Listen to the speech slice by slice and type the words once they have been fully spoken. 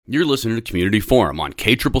You're listening to Community Forum on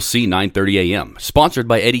KCCC 930 AM, sponsored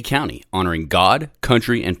by Eddy County, honoring God,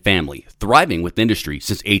 country, and family, thriving with industry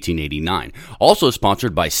since 1889. Also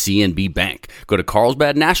sponsored by CNB Bank. Go to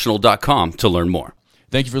carlsbadnational.com to learn more.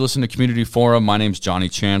 Thank you for listening to Community Forum. My name's Johnny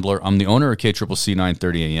Chandler. I'm the owner of KCCC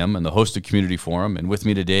 930 AM and the host of Community Forum. And with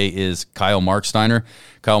me today is Kyle Marksteiner.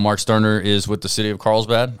 Kyle Marksteiner is with the city of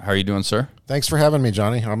Carlsbad. How are you doing, sir? Thanks for having me,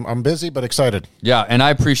 Johnny. I'm busy, but excited. Yeah, and I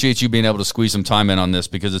appreciate you being able to squeeze some time in on this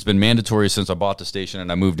because it's been mandatory since I bought the station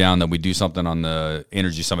and I moved down that we do something on the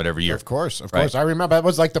Energy Summit every year. Of course. I remember it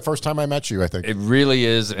was like the first time I met you, I think. It really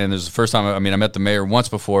is, and it's the first time, I met the mayor once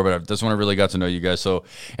before, but this one I really got to know you guys. So,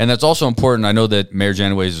 and that's also important. I know that Mayor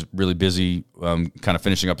Janaway is really busy kind of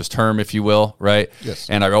finishing up his term, if you will, right? Yes.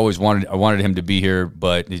 And I wanted him to be here,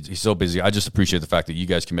 but he's so busy. I just appreciate the fact that you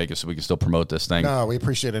guys can make it so we can still promote this thing. No, we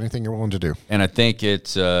appreciate anything you're willing to do. And I think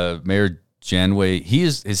it's Mayor Janaway.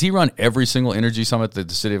 Has he run every single energy summit that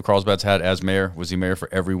the city of Carlsbad's had as mayor? Was he mayor for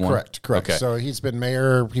every one? Correct. Okay. So he's been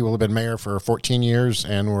mayor. He will have been mayor for 14 years,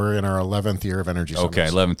 and we're in our 11th year of energy summits. Okay,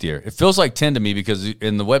 11th year. It feels like 10 to me because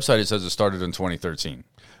in the website it says it started in 2013.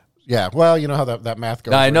 Yeah, well, you know how that math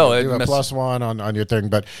goes. I know. You do a plus one on your thing,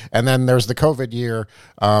 and then there's the COVID year.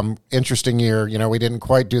 Interesting year. You know, we didn't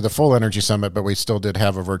quite do the full energy summit, but we still did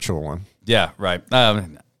have a virtual one. Yeah, right.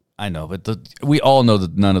 I know, but we all know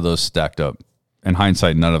that none of those stacked up. In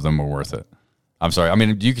hindsight, none of them were worth it. I'm sorry. I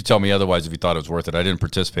mean, you could tell me otherwise if you thought it was worth it. I didn't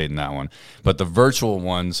participate in that one. But the virtual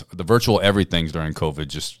ones, the virtual everythings during COVID,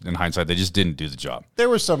 just in hindsight, they just didn't do the job. There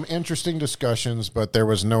were some interesting discussions, but there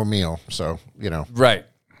was no meal. So, you know. Right,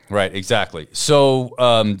 exactly. So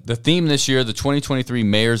the theme this year, the 2023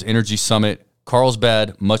 Mayor's Energy Summit,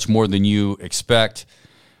 Carlsbad, much more than you expect.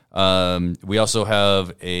 We also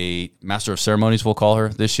have a Master of Ceremonies, we'll call her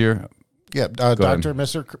this year. Yeah, Dr.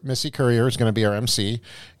 Missy Courier is going to be our MC.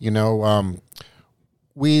 You know,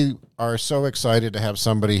 we are so excited to have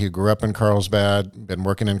somebody who grew up in Carlsbad, been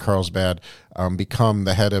working in Carlsbad, become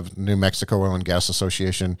the head of New Mexico Oil and Gas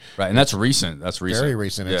Association. Right, and that's recent. Very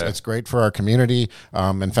recent. Yeah. It's great for our community.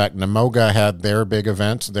 In fact, Namoga had their big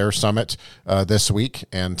event, their summit this week,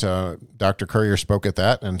 and Dr. Courier spoke at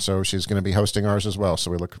that, and so she's going to be hosting ours as well,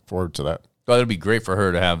 so we look forward to that. Well, it'll be great for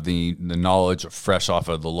her to have the knowledge fresh off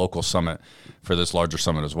of the local summit for this larger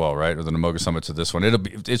summit as well, right? Or the Namoga summit to this one.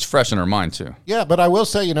 It's fresh in her mind too. Yeah, but I will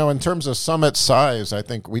say, you know, in terms of summit size, I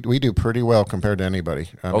think we do pretty well compared to anybody.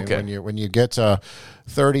 I mean, when you get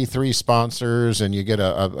 33 sponsors and you get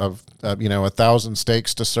a 1,000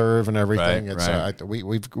 steaks to serve and everything, right.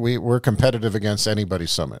 We're competitive against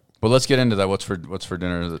anybody's summit. Well, let's get into that. What's for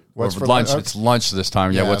dinner? What's for lunch? It's lunch this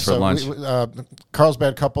time. Yeah, what's for lunch?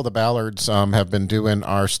 Carlsbad Couple the Ballards have been doing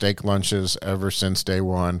our steak lunches ever since day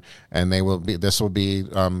one, and this will be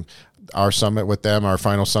our summit with them, our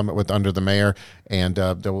final summit with under the mayor, and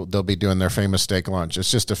they'll be doing their famous steak lunch.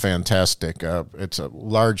 It's just a fantastic. It's a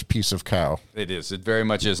large piece of cow. It is. It very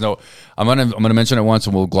much is. No, I'm gonna mention it once,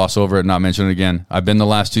 and we'll gloss over it and not mention it again. I've been the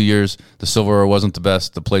last 2 years. The silverware wasn't the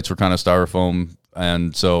best. The plates were kind of styrofoam.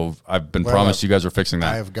 And so I've been promised you guys are fixing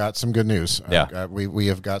that. I have got some good news. Yeah. We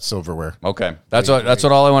have got silverware. Okay. That's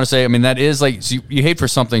what all I want to say. I mean, that is like, so you hate for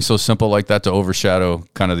something so simple like that to overshadow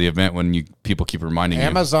kind of the event when people keep reminding you.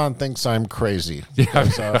 Amazon thinks I'm crazy. Yeah.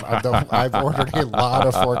 I've ordered a lot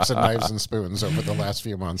of forks and knives and spoons over the last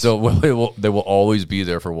few months. So they will always be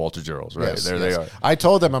there for Walter Gerrells, right? Yes, they are. I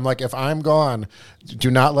told them, I'm like, if I'm gone,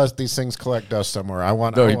 do not let these things collect dust somewhere. I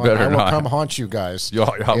will come haunt you guys.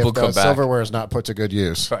 We'll come back. Silverware is not put to good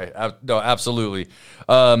use. Right. No, absolutely.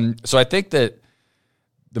 So I think that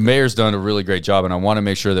the mayor's done a really great job, and I want to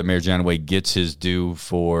make sure that Mayor Janaway gets his due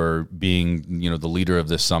for being, the leader of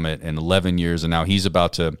this summit in 11 years, and now he's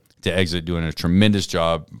about to exit, doing a tremendous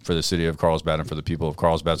job for the city of Carlsbad and for the people of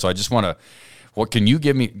Carlsbad. So I just want to. What can you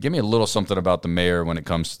give me a little something about the mayor when it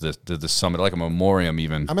comes to the summit, like a memoriam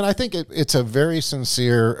even? I mean, I think it's a very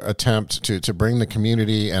sincere attempt to bring the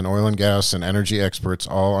community and oil and gas and energy experts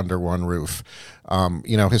all under one roof.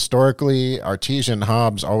 Historically, Artesian,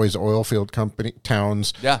 Hobbs, always oil field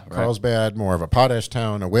towns. Yeah, right. Carlsbad, more of a potash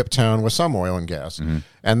town, a whip town with some oil and gas. Mm-hmm.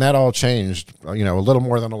 And that all changed, a little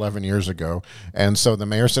more than 11 years ago. And so the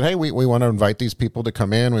mayor said, hey, we want to invite these people to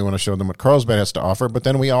come in. We want to show them what Carlsbad has to offer. But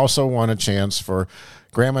then we also want a chance for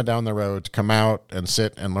grandma down the road to come out and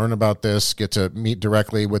sit and learn about this, get to meet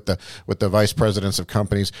directly with the vice presidents of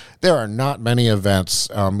companies. There are not many events.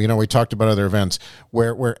 We talked about other events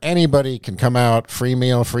where anybody can come out, free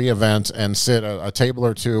meal, free event, and sit a table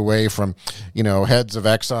or two away from, heads of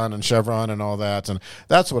Exxon and Chevron and all that. And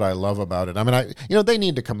that's what I love about it. I mean, they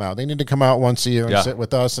need to come out. They need to come out once a year and sit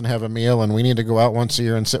with us and have a meal, and we need to go out once a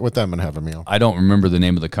year and sit with them and have a meal. I don't remember the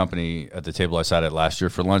name of the company at the table I sat at last year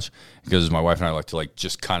for lunch, because my wife and I like to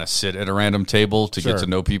just kind of sit at a random table to get to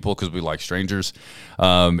know people, because we like strangers.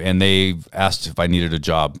 And they asked if I needed a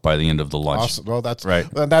job by the end of the lunch. Awesome. Well, that's right.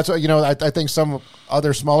 That's I think some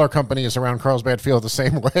other smaller companies around Carlsbad feel the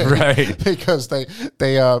same way, right? Because they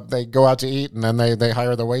go out to eat and then they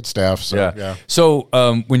hire the wait staff. So, yeah. So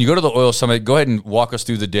when you go to the oil summit, go ahead and walk us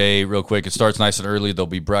through the day real quick. It starts nice and early. There'll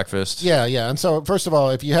be breakfast. Yeah. And so first of all,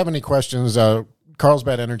 if you have any questions,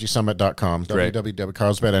 carlsbadenergysummit.com,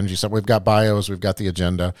 www.carlsbad Energy Summit. We've got bios, we've got the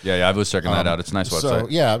agenda. Yeah, I was checking that out. It's a nice website. So,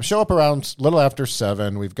 yeah, show up around a little after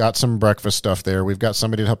 7. We've got some breakfast stuff there. We've got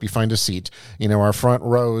somebody to help you find a seat. Our front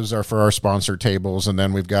rows are for our sponsor tables, and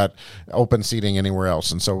then we've got open seating anywhere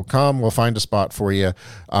else. And so come, we'll find a spot for you.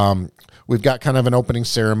 We've got kind of an opening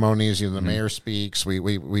ceremonies. The mayor speaks.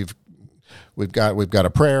 We've got a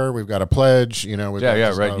prayer. We've got a pledge.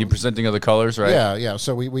 Right. You presenting of the colors, right? Yeah.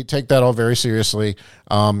 So we take that all very seriously.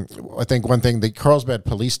 I think one thing, the Carlsbad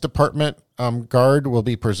Police Department Guard will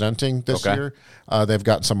be presenting this year. They've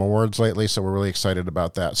gotten some awards lately, so we're really excited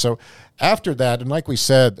about that. So after that, and like we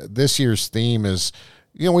said, this year's theme is,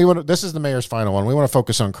 this is the mayor's final one. We want to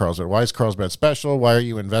focus on Carlsbad. Why is Carlsbad special? Why are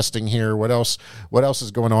you investing here? What else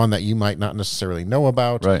is going on that you might not necessarily know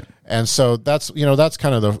about? Right. And so that's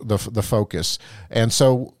kind of the focus. And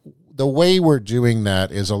so the way we're doing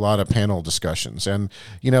that is a lot of panel discussions. And,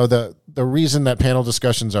 the reason that panel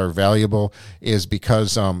discussions are valuable is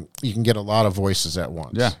because you can get a lot of voices at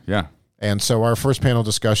once. Yeah. And so our first panel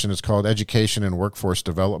discussion is called Education and Workforce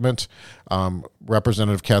Development.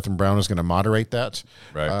 Representative Catherine Brown is going to moderate that.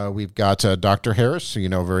 Right. We've got Dr. Harris, who you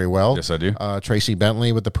know very well. Yes, I do. Tracy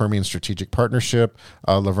Bentley with the Permian Strategic Partnership,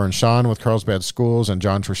 Laverne Shawn with Carlsbad Schools, and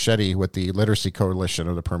John Trischetti with the Literacy Coalition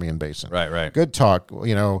of the Permian Basin. Right. Good talk.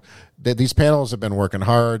 These panels have been working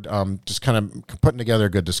hard, just kind of putting together a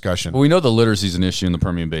good discussion. Well, we know the literacy is an issue in the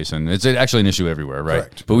Permian Basin. It's actually an issue everywhere, right?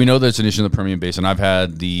 Correct. But we know that it's an issue in the Permian Basin. I've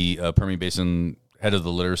had the Permian Basin head of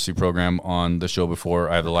the literacy program on the show before.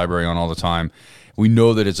 I have the library on all the time. We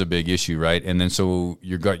know that it's a big issue, right? And then so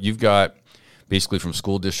you've got basically from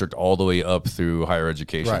school district all the way up through higher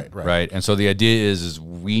education, right? And so the idea is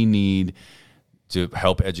we need to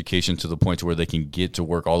help education to the point to where they can get to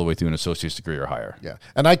work all the way through an associate's degree or higher. Yeah,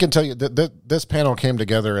 and I can tell you that this panel came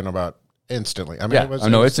together in about instantly. I mean,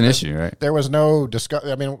 it's an issue, right? There was no discussion.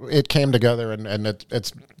 I mean, it came together, and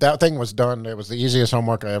it's that thing was done. It was the easiest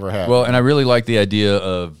homework I ever had. Well, and I really like the idea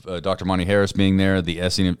of Dr. Monty Harris being there. The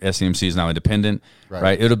SEMC is now independent,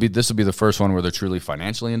 right? This will be the first one where they're truly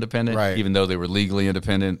financially independent, right? Even though they were legally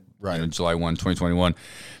independent, right? July 1, 2021.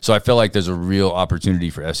 So I feel like there's a real opportunity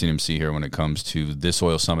for SEMC here when it comes to this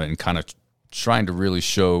oil summit and kind of trying to really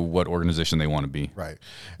show what organization they want to be. Right.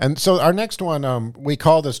 And so our next one, we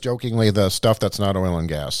call this jokingly the stuff that's not oil and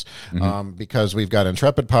gas, because we've got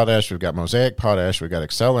Intrepid Potash, we've got Mosaic Potash, we've got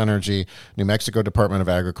Excel Energy, New Mexico Department of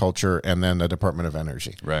Agriculture, and then the Department of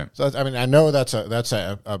Energy. Right. So, I mean, I know that's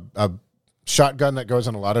a shotgun that goes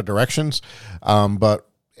in a lot of directions, but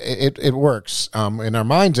it works. In our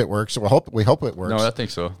minds, it works. We hope it works. No, I think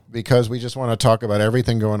so, because we just want to talk about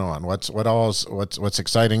everything going on. What's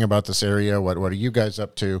exciting about this area? What are you guys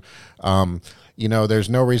up to? There's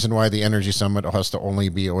no reason why the Energy Summit has to only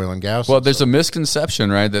be oil and gas. Well, there's a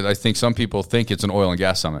misconception, right, that I think some people think it's an oil and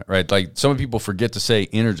gas summit, right? Like some people forget to say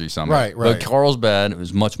Energy Summit. Right. But Carlsbad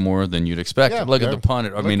is much more than you'd expect. Yeah, Look at the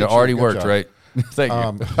pun. I mean, it already worked, right? Thank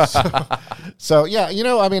you. So yeah,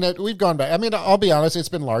 we've gone back. I mean, I'll be honest, it's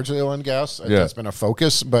been largely oil and gas. It's been a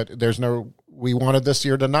focus, but we wanted this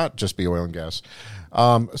year to not just be oil and gas.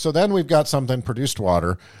 So then we've got something, produced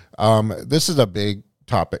water. This is a big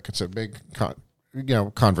topic. It's a big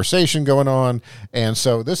conversation going on. And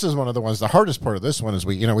so this is one of the ones, the hardest part of this one is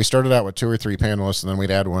we started out with 2 or 3 panelists, and then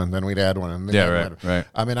we'd add one, then we'd add one. And then right.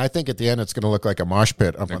 I mean, I think at the end it's going to look like a mosh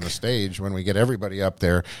pit up on the stage when we get everybody up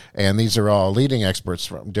there. And these are all leading experts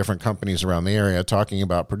from different companies around the area talking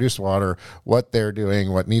about produced water, what they're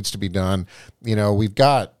doing, what needs to be done. We've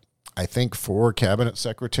got, I think, 4 cabinet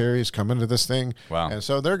secretaries coming to this thing. Wow. And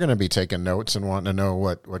so they're going to be taking notes and wanting to know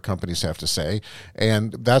what companies have to say.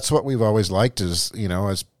 And that's what we've always liked is,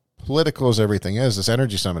 as political as everything is, this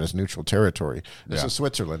energy summit is neutral territory. This is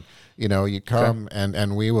Switzerland. You know, you come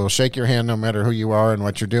and we will shake your hand no matter who you are and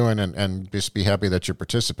what you're doing, and just be happy that you're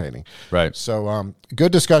participating. Right. So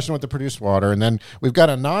good discussion with the produced water. And then we've got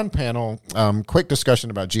a non-panel quick discussion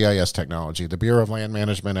about GIS technology. The Bureau of Land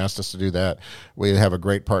Management asked us to do that. We have a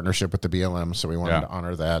great partnership with the BLM, so we wanted to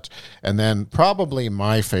honor that. And then probably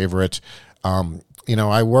my favorite, you know,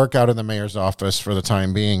 I work out in the mayor's office for the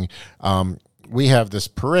time being. We have this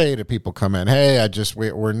parade of people come in. Hey,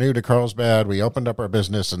 we're new to Carlsbad. We opened up our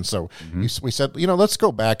business. And so we said, you know, let's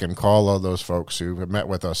go back and call all those folks who have met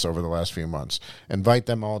with us over the last few months. Invite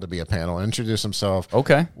them all to be a panel, introduce themselves.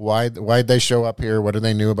 Okay. Why'd they show up here? What are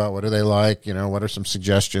they new about? What do they like? You know, what are some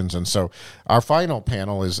suggestions? And so our final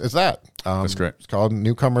panel is that. That's great. It's called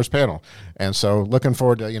Newcomers Panel. And so looking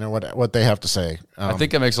forward to, you know, what they have to say. I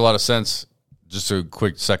think it makes a lot of sense. Just a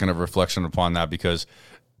quick second of reflection upon that, because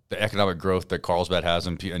the economic growth that Carlsbad has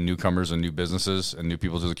and newcomers and new businesses and new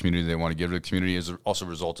people to the community they want to give to the community is also a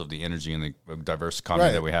result of the energy and the diverse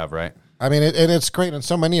economy that we have, right? I mean, and it's great, and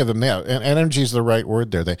so many of them, and energy is the right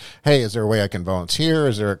word there. Hey, is there a way I can volunteer?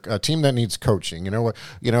 Is there a team that needs coaching? You know,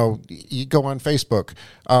 you go on Facebook.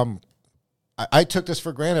 I took this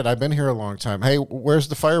for granted. I've been here a long time. Hey, where's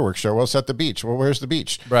the fireworks show? Well, it's at the beach. Well, where's the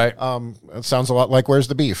beach? Right. It sounds a lot like where's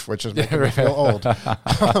the beef, which is making me feel old.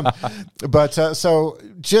 So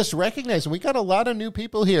just recognize we got a lot of new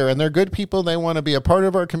people here, and they're good people. They want to be a part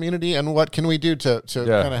of our community, and what can we do to kind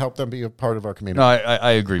of help them be a part of our community? No,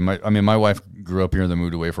 I agree. My wife grew up here and then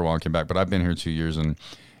moved away for a while and came back, but I've been here 2 years, and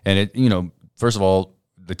it, you know, first of all,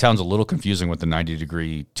 the town's a little confusing with the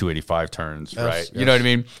 90-degree 285 turns, right? Yes. You know what I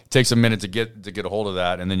mean? It takes a minute to get a hold of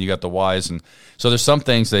that, and then you got the Ys, and so there's some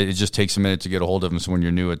things that it just takes a minute to get a hold of. And so when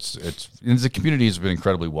you're new, it's and the community has been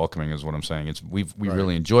incredibly welcoming, is what I'm saying. We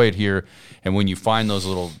really enjoy it here, and when you find those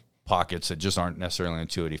little pockets that just aren't necessarily on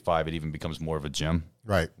 285, it even becomes more of a gym.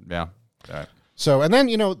 Right. Yeah. All right. So, and then,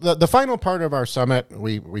 you know, the final part of our summit,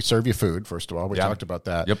 we serve you food, first of all. We talked about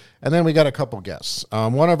that. Yep. And then we got a couple guests.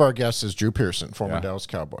 One of our guests is Drew Pearson, former Dallas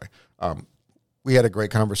Cowboy. We had a great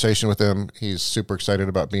conversation with him. He's super excited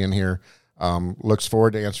about being here. Looks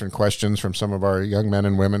forward to answering questions from some of our young men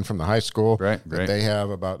and women from the high school that they have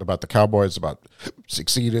about the Cowboys, about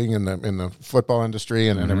succeeding in the football industry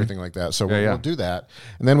and everything like that. So we'll do that.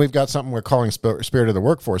 And then we've got something we're calling Spirit of the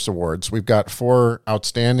Workforce Awards. We've got 4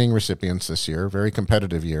 outstanding recipients this year, very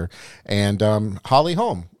competitive year. And Holly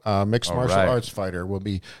Holm, mixed martial arts fighter, will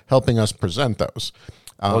be helping us present those.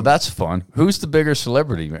 Well, that's fun. Who's the bigger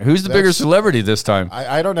celebrity? Who's the bigger celebrity this time?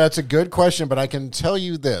 I don't know. That's a good question, but I can tell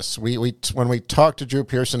you this. When we talked to Drew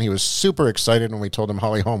Pearson, he was super excited when we told him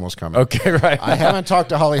Holly Holm was coming. Okay, right. I haven't talked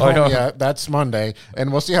to Holly Holm yet. That's Monday,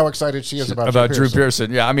 and we'll see how excited she is about Drew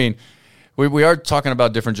Pearson. Yeah, I mean, we are talking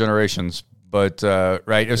about different generations, but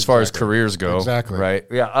right, as far as careers go. Exactly. Right.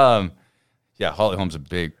 Yeah. Yeah, Holly Holm's a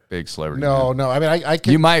big celebrity. No. I mean, I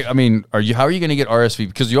can. You might. I mean, how are you going to get RSV?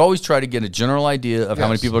 Because you always try to get a general idea of how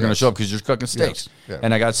many people are going to show up, because you're cooking steaks,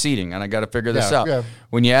 and I got seating, and I got to figure this out. Yeah.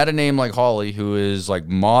 When you add a name like Holly, who is like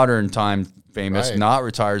modern time famous, not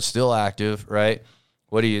retired, still active, right?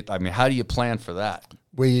 How do you plan for that?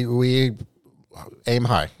 We aim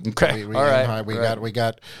high. Okay. We aim high. We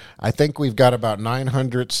got. I think we've got about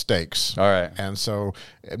 900 steaks. All right. And so,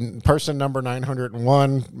 person number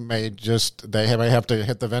 901 may have to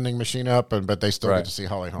hit the vending machine up, but they still get to see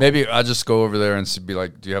Holly Holm. Maybe I'll just go over there and be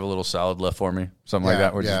like, "Do you have a little salad left for me?" Something like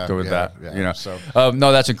that. We'll just go with that. Yeah. You know. So,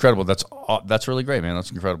 no, that's incredible. That's really great, man.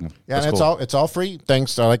 That's incredible. Yeah, that's and cool. it's all free.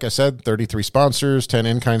 Thanks to, like I said, 33 sponsors, 10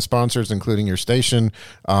 in-kind sponsors, including your station.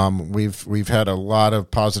 We've had a lot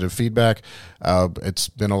of positive feedback. It's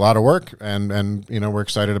been a lot of work, and we're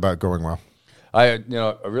excited about going well. I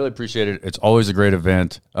really appreciate it. It's always a great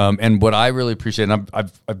event. And what I really appreciate, and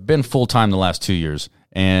I've been full-time the last 2 years,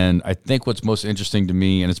 and I think what's most interesting to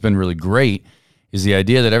me, and it's been really great, is the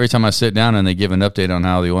idea that every time I sit down and they give an update on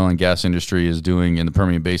how the oil and gas industry is doing in the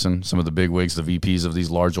Permian Basin, some of the big wigs, the VPs of these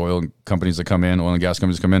large oil companies that come in, oil and gas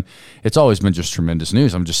companies come in, it's always been just tremendous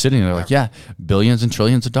news. I'm just sitting there like, billions and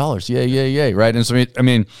trillions of dollars. Yay, right? And so,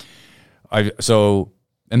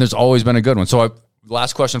 and there's always been a good one. So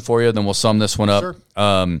last question for you, then we'll sum this one up.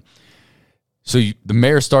 Sure. The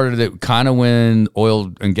mayor started it kind of when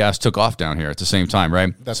oil and gas took off down here at the same time,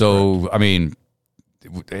 right? That's correct. I mean,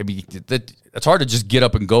 it's hard to just get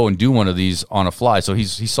up and go and do one of these on a fly. So he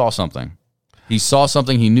saw something. He saw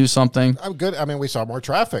something. He knew something. I'm good. I mean, we saw more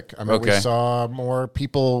traffic. I mean, we Okay. saw more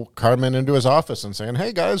people coming into his office and saying,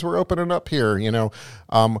 "Hey guys, we're opening up here."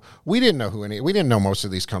 We didn't know we didn't know most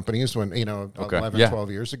of these companies when, 11, 12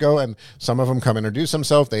 years ago. And some of them come introduce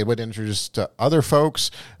themselves. They would introduce to other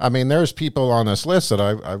folks. I mean, there's people on this list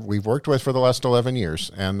that we've worked with for the last 11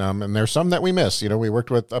 years. And there's some that we miss. We worked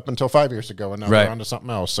with up until 5 years ago, and now Right. we're on to something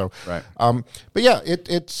else. So, Right. But yeah,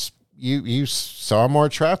 it's, you saw more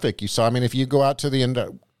traffic. You saw, I mean, if you go out to the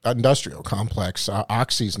industrial complex,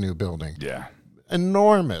 Oxy's new building, Yeah.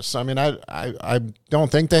 enormous. I mean, I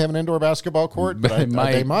don't think they have an indoor basketball court, but they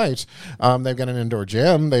might. They've got an indoor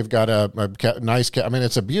gym. They've got a nice. I mean,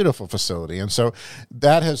 it's a beautiful facility, and so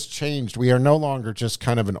that has changed. We are no longer just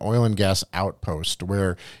kind of an oil and gas outpost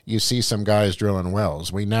where you see some guys drilling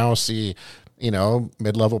wells. We now see,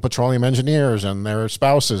 mid-level petroleum engineers and their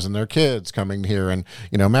spouses and their kids coming here, and,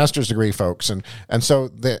 master's degree folks. And so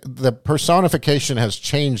the personification has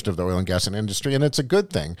changed of the oil and gas industry, and it's a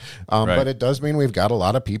good thing. Right. But it does mean we've got a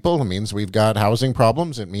lot of people. It means we've got housing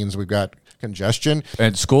problems. It means we've got congestion.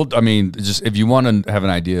 And school, I mean, just if you want to have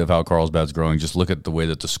an idea of how Carlsbad's growing, just look at the way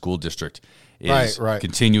that the school district is Right.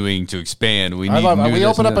 continuing to expand. We We need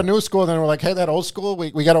open up a new school, and then we're like, hey, that old school,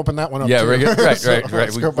 we got to open that one up Yeah, too. right. So Right.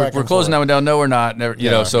 let's go back We're and closing forth. that one down. No, we're not. Never,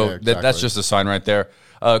 Yeah, so yeah, exactly. that's just a sign right there.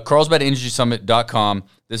 CarlsbadEnergySummit.com.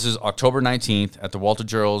 This is October 19th at the Walter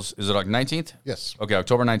Gerrells. Is it like 19th? Yes. Okay,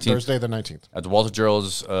 October 19th. Thursday the 19th. At the Walter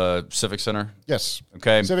Gerrells Civic Center. Yes.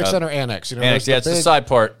 Okay. Civic Center Annex. Annex, there's it's the side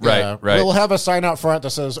part. Yeah, Right. We'll have a sign out front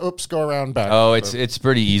that says, oops, go around back. Oh, it's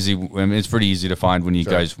pretty easy. I mean, it's pretty easy to find when you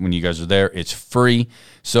guys are there. It's free.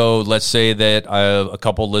 So let's say that a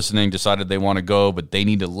couple listening decided they want to go, but they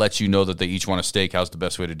need to let you know that they each want a steak. How's the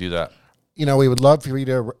best way to do that? We would love for you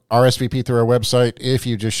to RSVP through our website. If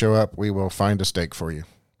you just show up, we will find a steak for you.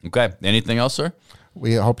 Okay. Anything else, sir?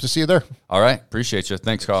 We hope to see you there. All right. Appreciate you.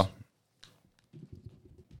 Thanks, Carl.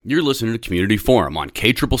 You're listening to Community Forum on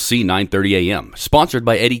KCCC 930 AM, sponsored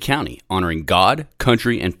by Eddy County, honoring God,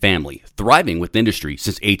 country, and family, thriving with industry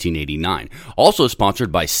since 1889. Also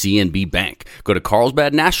sponsored by CNB Bank. Go to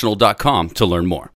carlsbadnational.com to learn more.